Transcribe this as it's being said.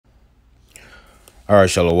All right,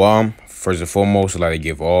 Shalom. First and foremost, I'd like to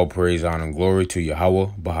give all praise, honor, and glory to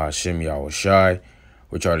Yahweh, Bahashem, Yahweh Shai,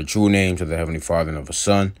 which are the true names of the Heavenly Father and of the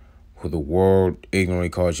Son, who the world ignorantly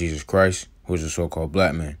calls Jesus Christ, who is a so-called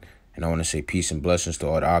black man. And I want to say peace and blessings to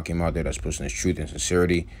all the Akim out there that's pushing this truth and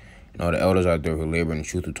sincerity, and all the elders out there who labor in the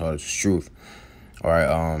truth, who taught us the truth. All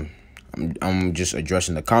right, I'm just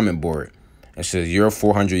addressing the comment board. It says, your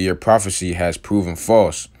 400-year prophecy has proven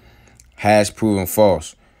false. Has proven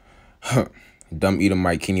false. Dumb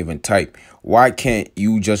Edomite can't even type. Why can't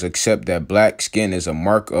you just accept that black skin is a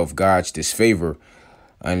mark of God's disfavor?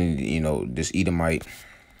 And, you know, this Edomite,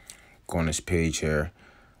 go on this page here.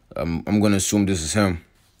 I'm going to assume this is him.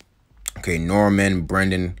 Okay, Norman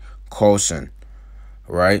Brendan Coulson,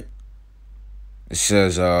 right? It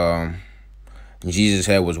says Jesus'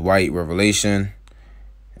 head was white, Revelation.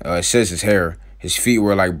 It says his hair. His feet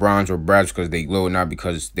were like bronze or brass because they glowed, not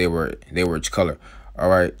because they were its color. All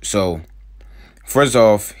right, so first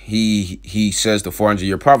off, he says the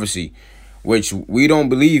 400-year prophecy, which we don't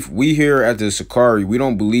believe. We here at the Sakari, we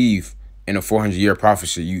don't believe in a 400-year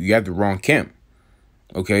prophecy. You have the wrong camp,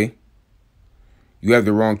 okay? You have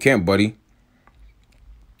the wrong camp, buddy.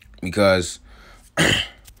 Because,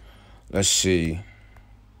 let's see.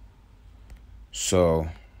 So,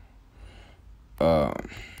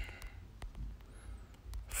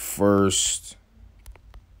 first,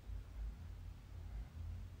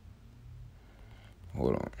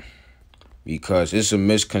 hold on, because it's a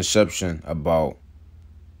misconception about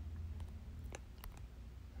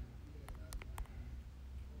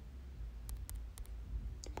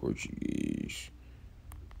Portuguese.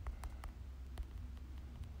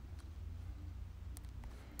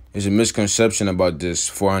 It's a misconception about this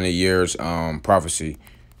 400 years prophecy.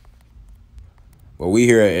 But we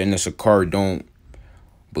here in the Sakari don't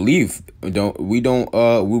believe. We don't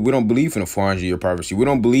believe in a 400-year prophecy. We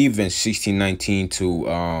don't believe in 1619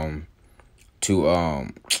 to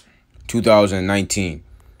 2019.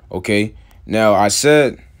 Okay. Now I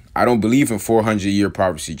said I don't believe in 400-year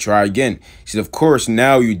prophecy. Try again. See, of course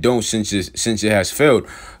now you don't, since it has failed.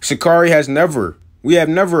 Sakari has never. We have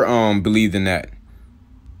never believed in that.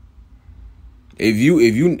 If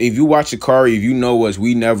you watch Sakari, if you know us,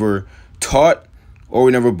 we never taught or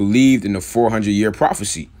we never believed in the 400-year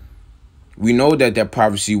prophecy. We know that that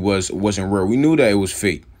prophecy wasn't real. We knew that it was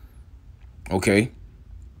fake. Okay.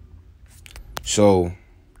 So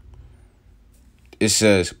it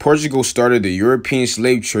says Portugal started the European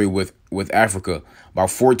slave trade with Africa about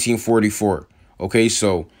 1444. Okay,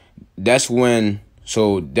 so that's when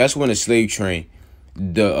the slave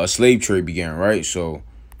trade began, right? So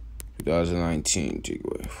 2019 take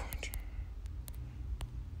away.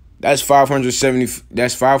 That's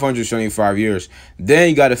 575 years. Then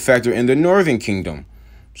you got to factor in the Northern Kingdom.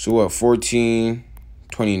 So what,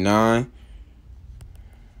 1429?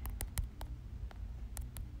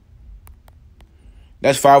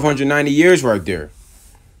 That's 590 years right there.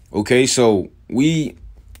 Okay, so we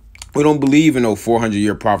don't believe in no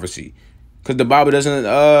 400-year prophecy because the Bible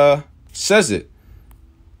doesn't says it.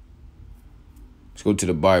 Let's go to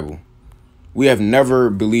the Bible. We have never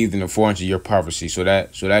believed in a 400-year prophecy, so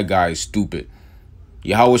that guy is stupid.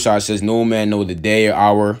 Yahweh Shai says, no man know the day or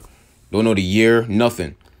hour, don't know the year,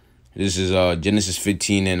 nothing. This is Genesis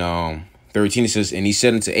 15 and 13. It says, and he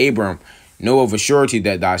said unto Abram, know of a surety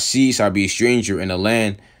that thy seed shall be a stranger in a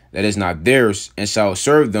land that is not theirs, and shall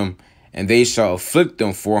serve them, and they shall afflict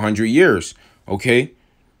them 400 years. Okay?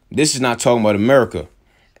 This is not talking about America.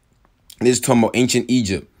 This is talking about ancient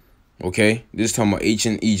Egypt. Okay? This is talking about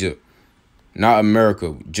ancient Egypt. Not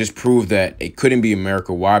America. Just prove that it couldn't be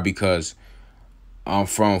America. Why? Because from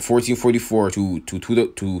 1444 to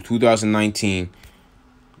 2019,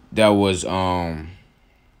 that was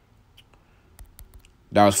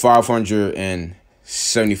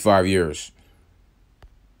 575 years.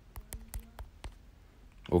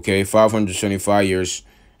 Okay, 575 years.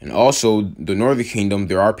 And also the Northern Kingdom,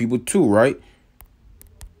 there are people too, right?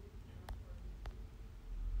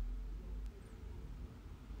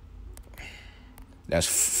 That's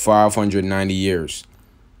 590 years.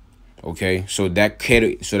 Okay, so that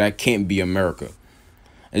can't be America.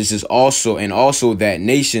 And this is also that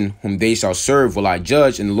nation whom they shall serve will I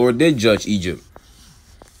judge, and the Lord did judge Egypt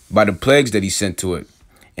by the plagues that he sent to it.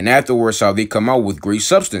 And afterwards shall they come out with great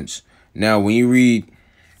substance. Now, when you read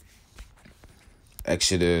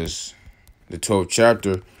Exodus, the 12th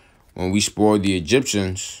chapter, when we spoiled the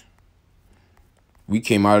Egyptians, we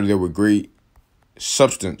came out of there with great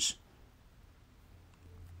substance.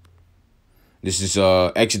 This is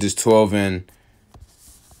Exodus 12 and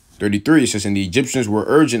 33. It says, and the Egyptians were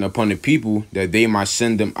urgent upon the people that they might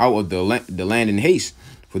send them out of the land in haste.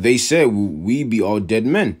 For they said, we be all dead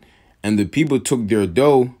men. And the people took their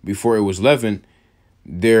dough before it was leavened,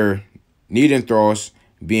 their kneading troughs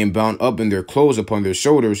being bound up in their clothes upon their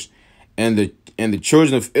shoulders. And the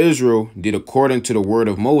children of Israel did according to the word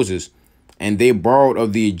of Moses. And they borrowed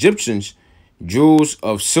of the Egyptians jewels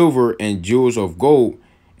of silver and jewels of gold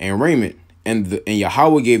and raiment. And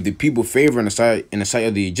Yahweh gave the people favor in the sight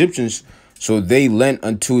of the Egyptians. So they lent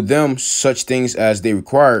unto them such things as they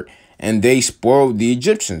required, and they spoiled the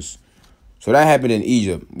Egyptians. So that happened in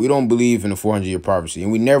Egypt. We don't believe in the 400-year prophecy,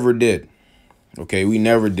 and we never did. Okay, we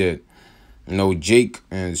never did. You know, Jake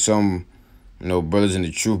and some, brothers in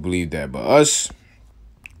the truth believe that. But us,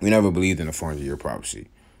 we never believed in the 400-year prophecy.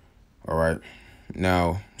 All right.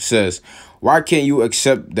 Now, it says, why can't you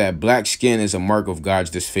accept that black skin is a mark of God's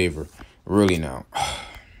disfavor? Really now.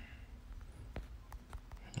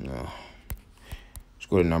 No. Let's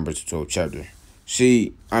go to Numbers 12 chapter.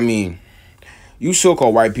 See, I mean, you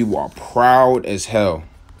so-called white people are proud as hell.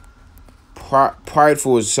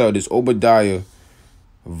 Prideful as hell. This Obadiah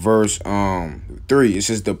verse 3. It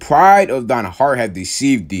says, the pride of thine heart hath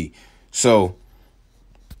deceived thee. So,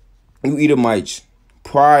 you Edomites,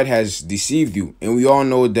 pride has deceived you. And we all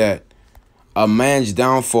know that a man's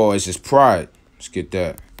downfall is his pride. Let's get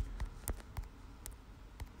that.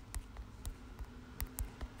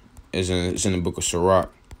 It's in the book of Sirach.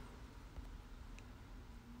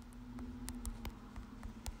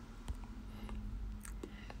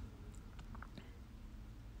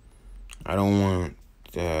 I don't want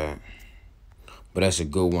that, but that's a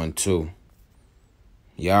good one too.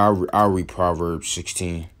 Yeah, I'll read Proverbs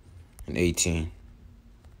 16 and 18.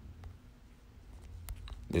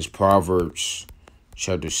 This Proverbs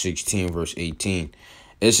chapter 16, verse 18.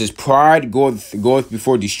 It says, pride goeth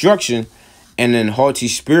before destruction, and an haughty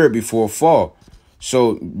spirit before a fall.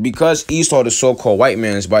 So because Esau, the so-called white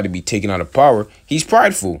man, is about to be taken out of power, he's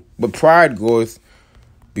prideful. But pride goeth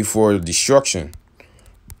before destruction.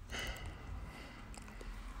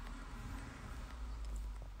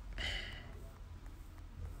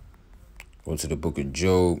 Go to the book of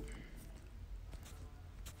Job.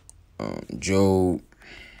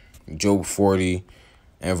 Job 40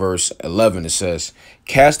 and verse 11. It says,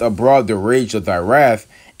 cast abroad the rage of thy wrath,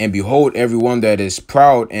 and behold everyone that is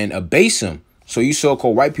proud, and abase him. So you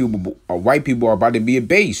so-called white people are about to be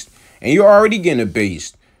abased, and you're already getting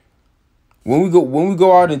abased. When we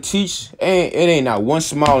go out and teach, it ain't not one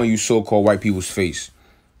smile on you so-called white people's face.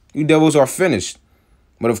 You devils are finished.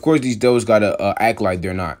 But of course these devils gotta act like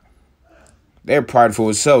they're not. They're prideful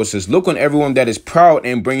as hell. It says, look on everyone that is proud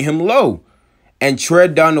and bring him low, and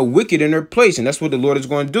tread down the wicked in their place. And that's what the Lord is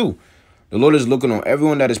going to do. The Lord is looking on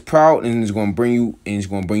everyone that is proud, and he's going to bring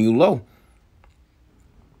you low.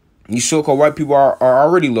 You so-called white people are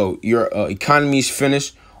already low. Your economy is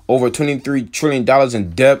finished. Over $23 trillion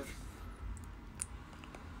in debt.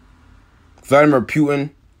 Vladimir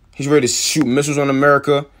Putin, he's ready to shoot missiles on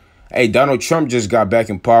America. Hey, Donald Trump just got back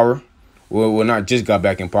in power. Well, not just got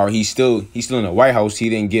back in power. He's still in the White House. He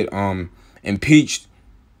didn't get impeached.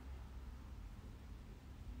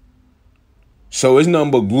 So it's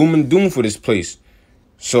nothing but gloom and doom for this place.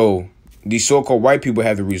 So these so-called white people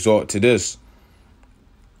have to resort to this.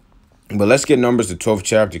 But let's get Numbers the 12th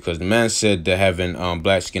chapter, because the man said that having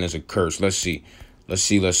black skin is a curse. Let's see.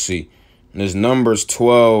 And there's Numbers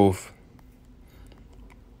 12.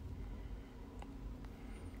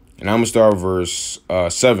 And I'm gonna start verse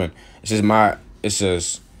 7. It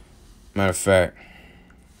says, matter of fact,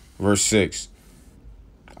 verse 6.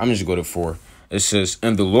 I'm just gonna go to 4. It says,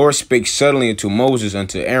 and the Lord spake suddenly unto Moses,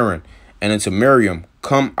 unto Aaron, and unto Miriam,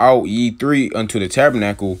 come out ye three unto the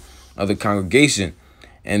tabernacle of the congregation.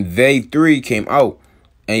 And they three came out,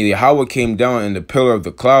 and Yahweh came down in the pillar of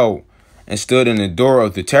the cloud, and stood in the door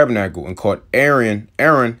of the tabernacle, and called Aaron,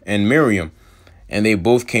 and Miriam, and they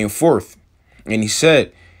both came forth. And he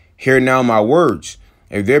said, hear now my words.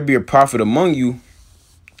 If there be a prophet among you,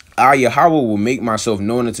 I, Yahweh, will make myself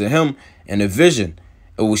known unto him in a vision.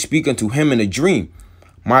 It will speak unto him in a dream.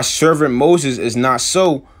 My servant Moses is not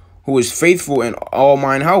so, who is faithful in all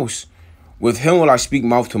mine house. With him will I speak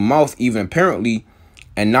mouth to mouth, even apparently,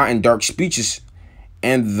 and not in dark speeches.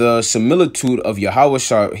 And the similitude of Yahweh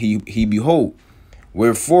shall he behold.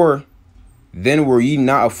 Wherefore, then were ye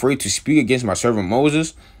not afraid to speak against my servant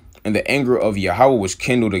Moses? And the anger of Yahweh was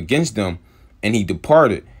kindled against them, and he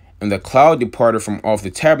departed. And the cloud departed from off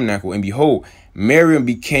the tabernacle, and behold, Miriam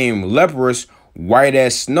became leprous, white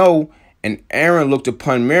as snow. And Aaron looked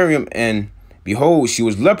upon Miriam, and behold, she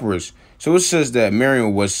was leprous. So it says that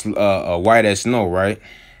Miriam was white as snow, right?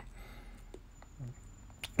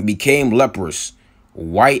 Became leprous,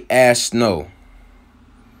 white as snow.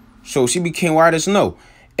 So she became white as snow.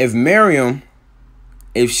 if Miriam,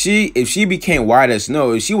 if she became white as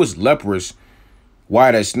snow, if she was leprous,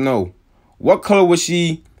 white as snow, what color was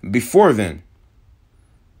she before then?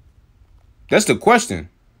 That's the question.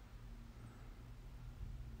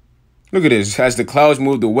 Look at this. As the clouds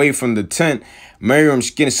moved away from the tent, Miriam's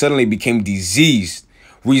skin suddenly became diseased,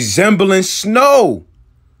 resembling snow.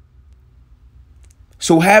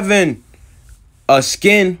 So having a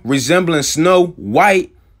skin resembling snow,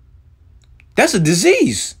 white, that's a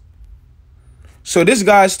disease. So this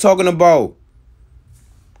guy's talking about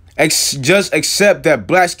just accept that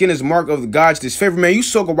black skin is mark of God's disfavor. Man, you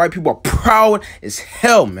so-called white people are proud as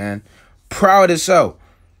hell, man. Proud as hell.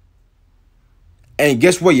 And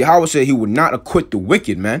guess what? Yahweh said he would not acquit the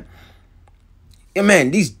wicked, man. And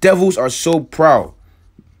man, these devils are so proud.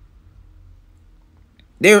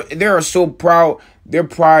 They are so proud. Their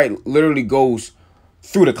pride literally goes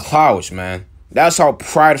through the clouds, man. That's how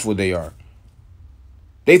prideful they are.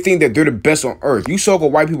 They think that they're the best on earth. You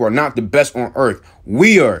so-called white people are not the best on earth.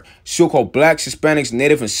 We are so-called blacks, Hispanics,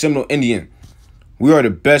 Native, and Seminole Indian. We are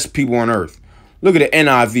the best people on earth. Look at the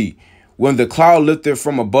NIV. When the cloud lifted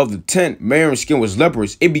from above the tent, Miriam's skin was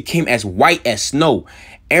leprous. It became as white as snow.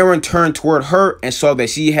 Aaron turned toward her and saw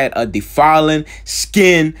that she had a defiling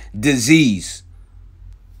skin disease.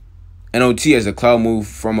 NOT, as the cloud moved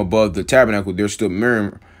from above the tabernacle, there stood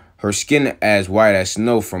Miriam, her skin as white as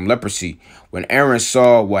snow from leprosy. When Aaron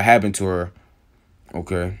saw what happened to her,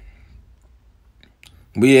 okay.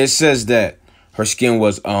 But yeah, it says that her skin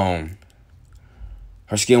was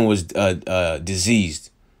diseased.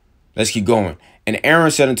 Let's keep going. And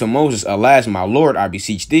Aaron said unto Moses, Alas, my Lord, I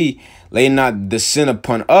beseech thee, lay not the sin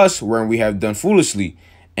upon us wherein we have done foolishly,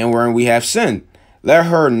 and wherein we have sinned. Let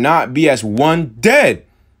her not be as one dead,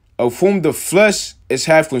 of whom the flesh is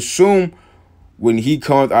half consumed when he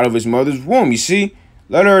cometh out of his mother's womb. You see,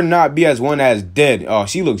 let her not be as one that is dead. Oh,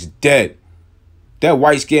 she looks dead. That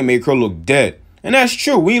white skin make her look dead. And that's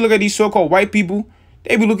true. When you look at these so-called white people,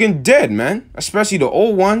 they be looking dead, man. Especially the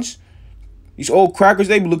old ones. These old crackers,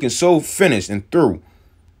 they be looking so finished and through.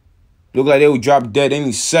 Look like they would drop dead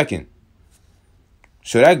any second.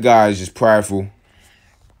 So that guy is just prideful.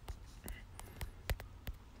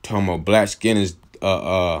 Talking about black skin is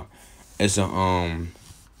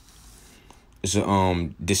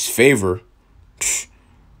disfavor.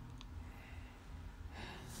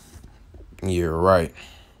 You're right.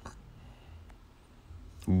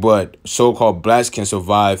 But so-called blacks can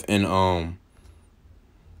survive in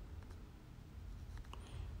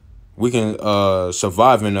we can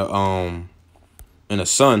survive in the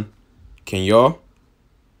sun. Can y'all?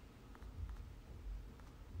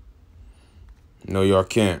 No, y'all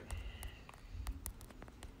can't.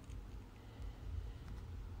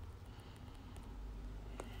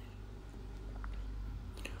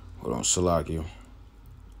 Hold on, Salakio.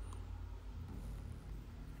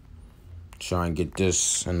 Try and get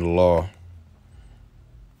this in the law.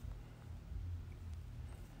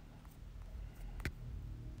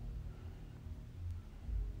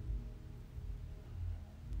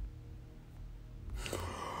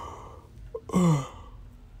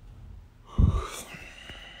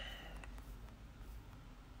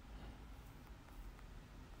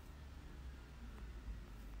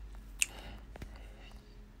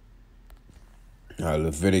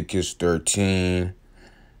 Leviticus 13.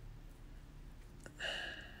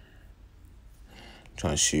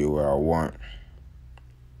 Trying to see where I want.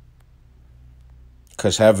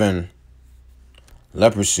 Because having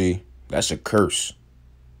leprosy, that's a curse.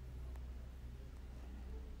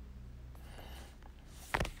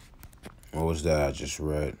 What was that I just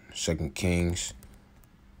read? 2 Kings.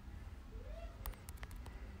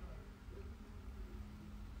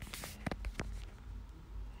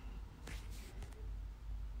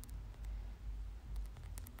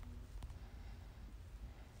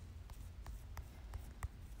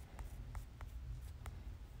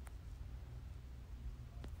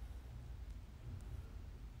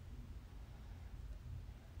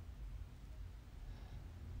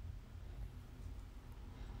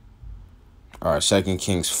 All right, 2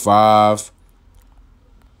 Kings 5.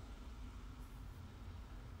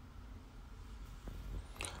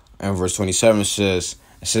 And verse 27 says,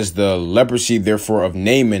 the leprosy therefore of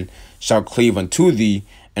Naaman shall cleave unto thee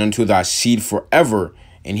and unto thy seed forever.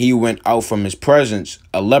 And he went out from his presence,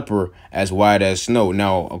 a leper as white as snow.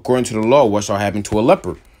 Now, according to the law, what shall happen to a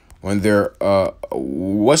leper?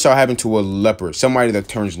 What shall happen to a leper? Somebody that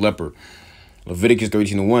turns leper. Leviticus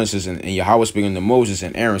 13:1 says, and Yahweh speaking to Moses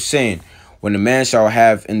and Aaron, saying, when the man shall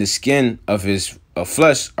have in the skin of his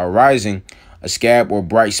flesh arising a scab or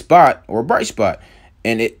bright spot,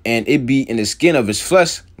 and it be in the skin of his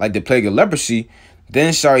flesh like the plague of leprosy,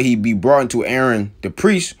 Then shall he be brought into Aaron the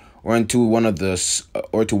priest, or into one of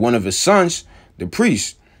his sons, the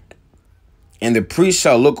priest. And the priest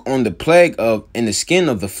shall look on the plague in the skin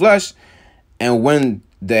of the flesh, and when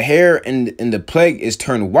the hair in the plague is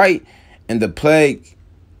turned white, and the plague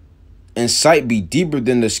in sight be deeper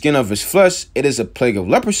than the skin of his flesh, it is a plague of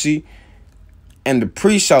leprosy. And the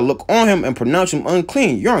priest shall look on him and pronounce him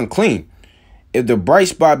unclean. You're unclean. If the bright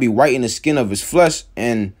spot be white in the skin of his flesh,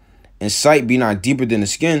 and in sight be not deeper than the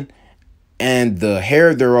skin, and the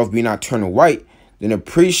hair thereof be not turned white, then the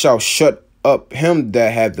priest shall shut up him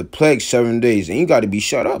that had the plague 7 days. And you got to be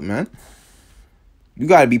shut up, man. You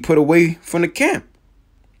got to be put away from the camp.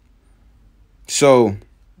 So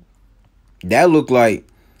that looked like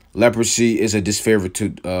leprosy is a disfavor to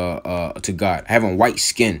God. Having white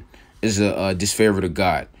skin is a disfavor to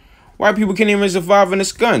God. White people can't even survive in the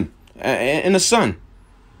sun.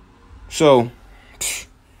 So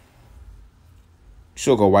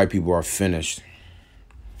so-called white people are finished.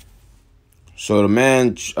 So the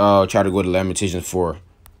man tried to go to Lamentations 4.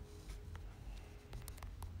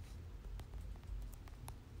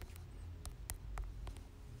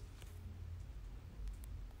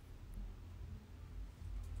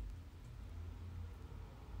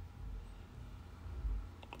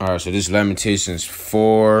 All right, so this is Lamentations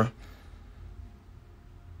 4.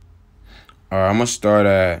 All right, I'm going to start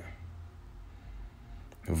at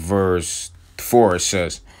verse 4. It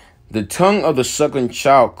says, the tongue of the suckling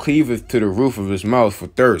child cleaveth to the roof of his mouth for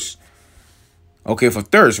thirst. Okay, for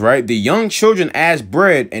thirst, right? The young children ask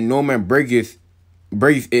bread, and no man breaketh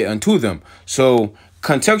it unto them. So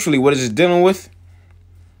contextually, what is it dealing with?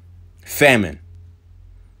 Famine.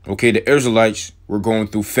 Okay, the Israelites were going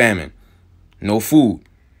through famine. No food,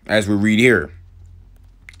 as we read here.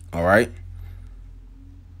 All right.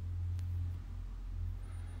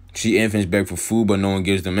 See infants beg for food, but no one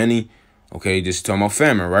gives them any. Okay, this is talking about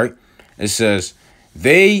famine, right? It says,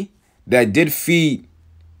 they that did feed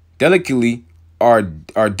delicately are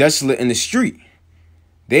desolate in the street.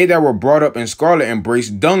 They that were brought up in scarlet embrace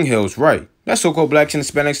dunghills, right? That's so-called blacks and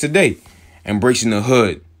Hispanics today. Embracing the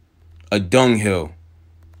hood, a dunghill.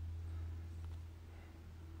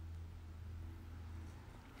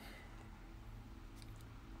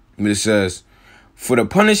 But it says, for the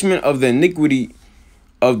punishment of the iniquity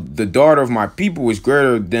of the daughter of my people is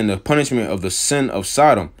greater than the punishment of the sin of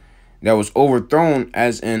Sodom, that was overthrown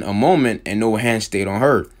as in a moment, and no hand stayed on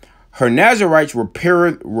her. Her Nazarites were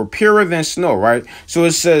purer than snow, right? So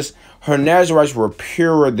it says her Nazarites were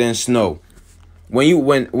purer than snow.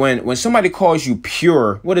 When somebody calls you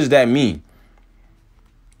pure, what does that mean?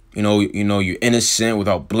 You know, you're innocent,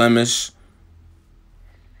 without blemish.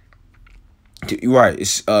 Right.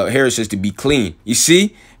 It's here it says to be clean. You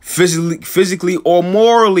see, physically or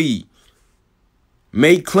morally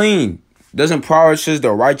made clean. Doesn't Proverbs says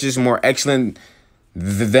the righteous more excellent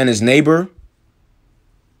than his neighbor?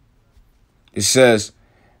 It says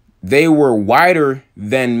they were whiter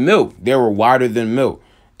than milk. They were whiter than milk.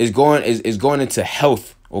 It's going into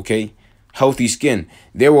health. Okay, healthy skin.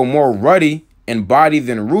 They were more ruddy in body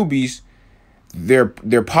than rubies. Their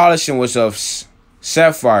polishing was of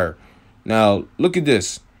sapphire. Now, look at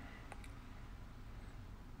this.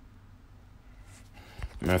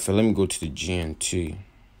 Matter of fact, let me go to the GNT.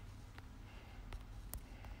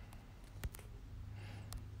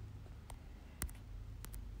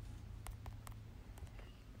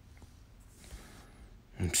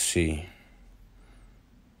 Let's see.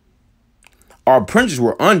 Our princes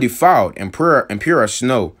were undefiled and pure as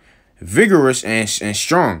snow, vigorous and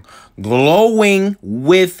strong, glowing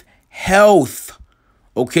with health.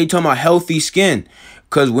 Okay, talking about healthy skin.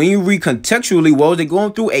 Because when you read contextually, what was they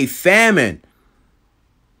going through? A famine.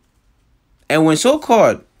 And when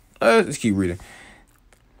so-called, let's keep reading.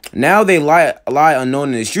 Now they lie unknown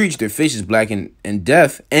in the streets. Their faces blackened in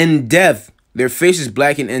death. In death. Their faces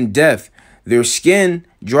blackened in death. Their skin,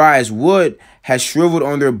 dry as wood, has shriveled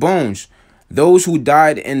on their bones. Those who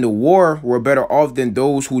died in the war were better off than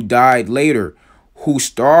those who died later, who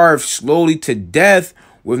starved slowly to death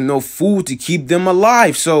with no food to keep them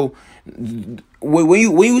alive. So when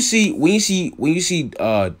you see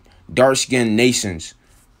dark-skinned nations,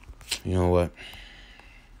 you know what?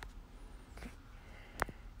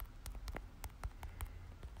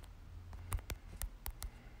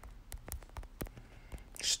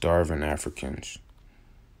 Starving Africans.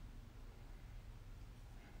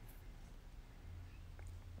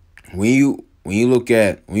 When you look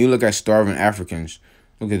at starving Africans,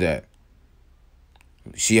 look at that.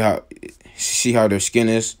 See how their skin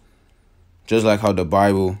is, just like how the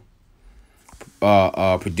Bible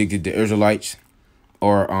predicted the Israelites,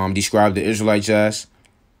 or described the Israelites as.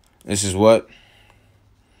 This is what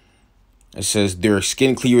It says, their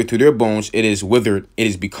skin cleaveth through their bones. It is withered. It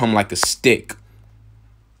is become like a stick.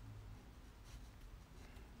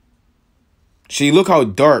 See, look how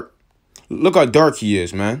dark he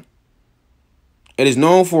is, man. It is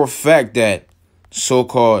known for a fact that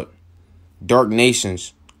so-called dark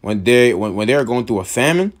nations, when they're going through a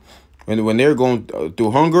famine, when they're going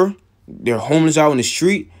through hunger, they're homeless out in the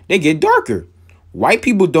street, they get darker. White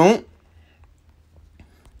people don't.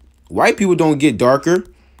 White people don't get darker.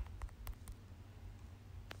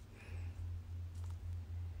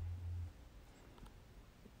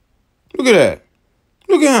 Look at that.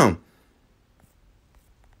 Look at him.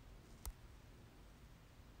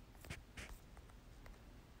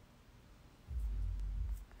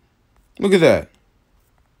 Look at that.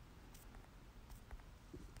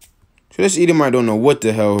 So this Edomite don't know what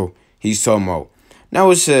the hell he's talking about.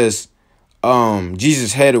 Now it says,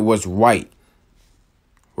 Jesus' head was white.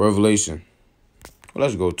 Revelation. Well,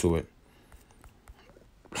 let's go to it.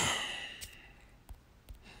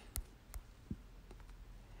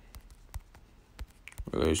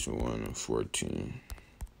 Revelation 1:14.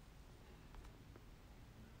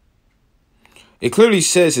 It clearly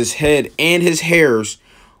says his head and his hairs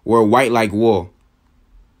were white like wool.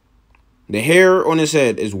 The hair on his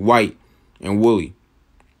head is white and woolly.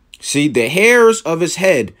 See, the hairs of his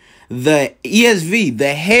head, the ESV,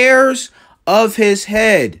 the hairs of his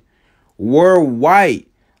head were white,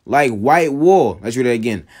 like white wool. Let's read that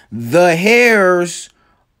again. The hairs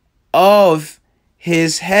of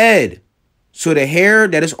his head. So the hair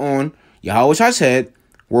that is on Yahweh's head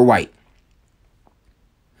were white.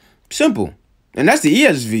 Simple. And that's the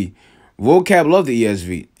ESV. Vocab love the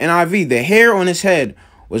ESV. NIV, the hair on his head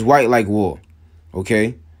was white like wool.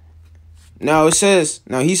 Okay. Now he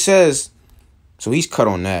says, so he's cut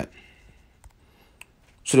on that.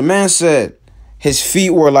 So the man said his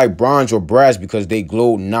feet were like bronze or brass because they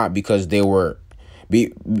glowed not because they were,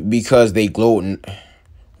 because they glowed.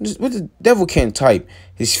 What the devil can't type.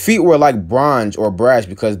 His feet were like bronze or brass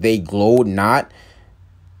because they glowed not.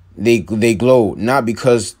 They glowed not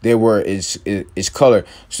because they were its color.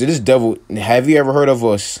 So this devil, have you ever heard of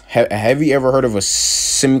a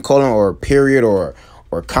semicolon or a period or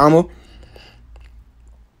comma?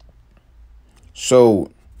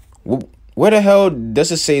 So where the hell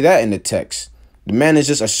does it say that in the text? The man is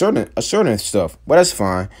just asserting stuff, but that's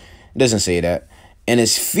fine. It doesn't say that. And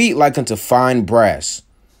his feet like unto fine brass.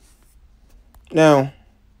 Now,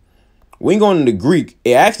 when you go into the Greek,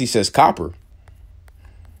 it actually says copper.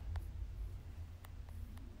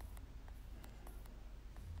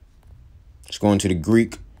 Let's go into the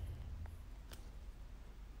Greek.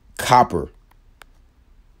 Copper.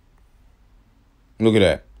 Look at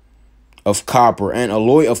that. Of copper, and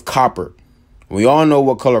alloy of copper. We all know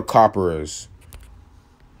what color copper is.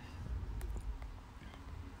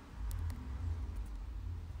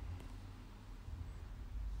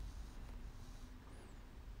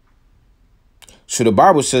 So the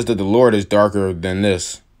Bible says that the Lord is darker than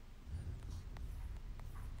this.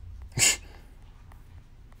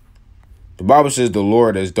 The Bible says the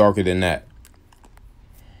Lord is darker than that.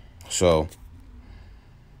 So,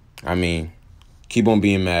 I mean, keep on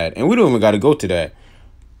being mad. And we don't even got to go to that.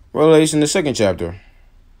 Revelation, the 2nd chapter.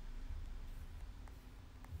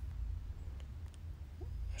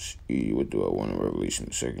 Let's see, what do I want in Revelation,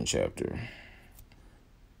 the 2nd chapter?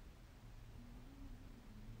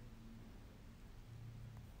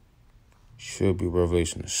 Should be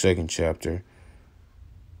Revelation, the 2nd chapter.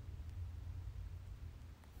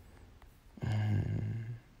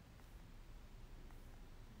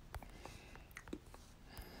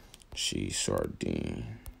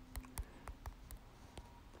 Sardine.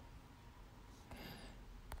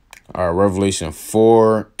 All right, Revelation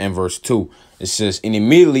 4 and verse 2. It says, and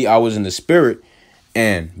immediately I was in the spirit,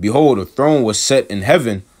 and behold, a throne was set in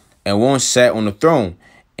heaven, and one sat on the throne.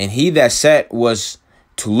 And he that sat was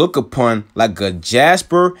to look upon like a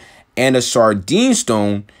jasper and a sardine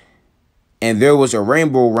stone. And there was a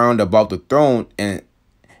rainbow round about the throne, and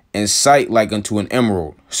sight like unto an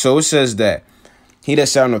emerald. So it says that he that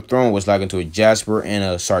sat on the throne was like unto a jasper and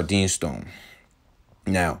a sardine stone.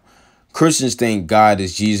 Now, Christians think God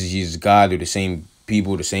is Jesus, Jesus is God. They're the same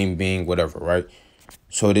people, the same being, whatever, right?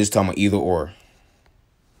 So it is talking about either or.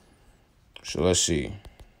 So let's see.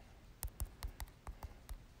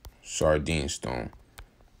 Sardine stone.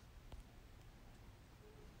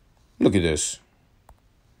 Look at this.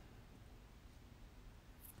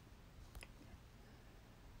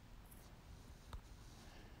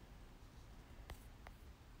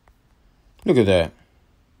 Look at that.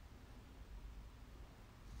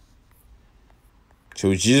 So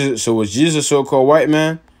was Jesus a so-called white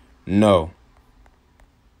man? No.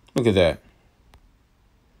 Look at that.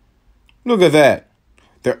 Look at that.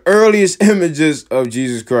 The earliest images of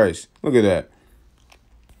Jesus Christ. Look at that.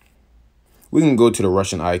 We can go to the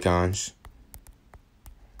Russian icons.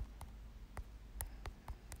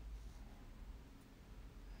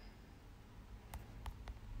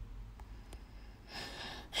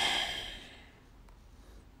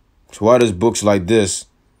 So why does books like this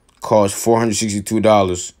cost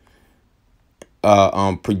 $462?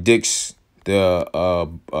 Predicts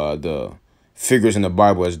the figures in the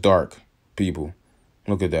Bible as dark people.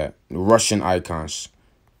 Look at that. The Russian icons.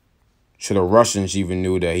 So the Russians even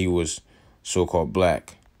knew that he was so-called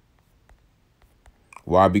black.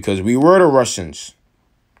 Why? Because we were the Russians.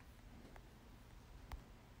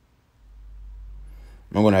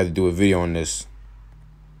 I'm going to have to do a video on this.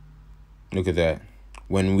 Look at that.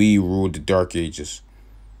 When we ruled the Dark Ages.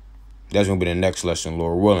 That's going to be the next lesson,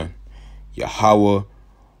 Lord willing. Yahweh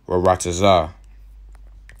Waratazah.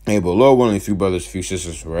 Hey, but Lord willing, a few brothers, a few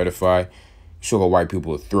sisters will edify. So-called white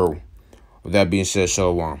people will throw. With that being said,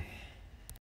 shalom.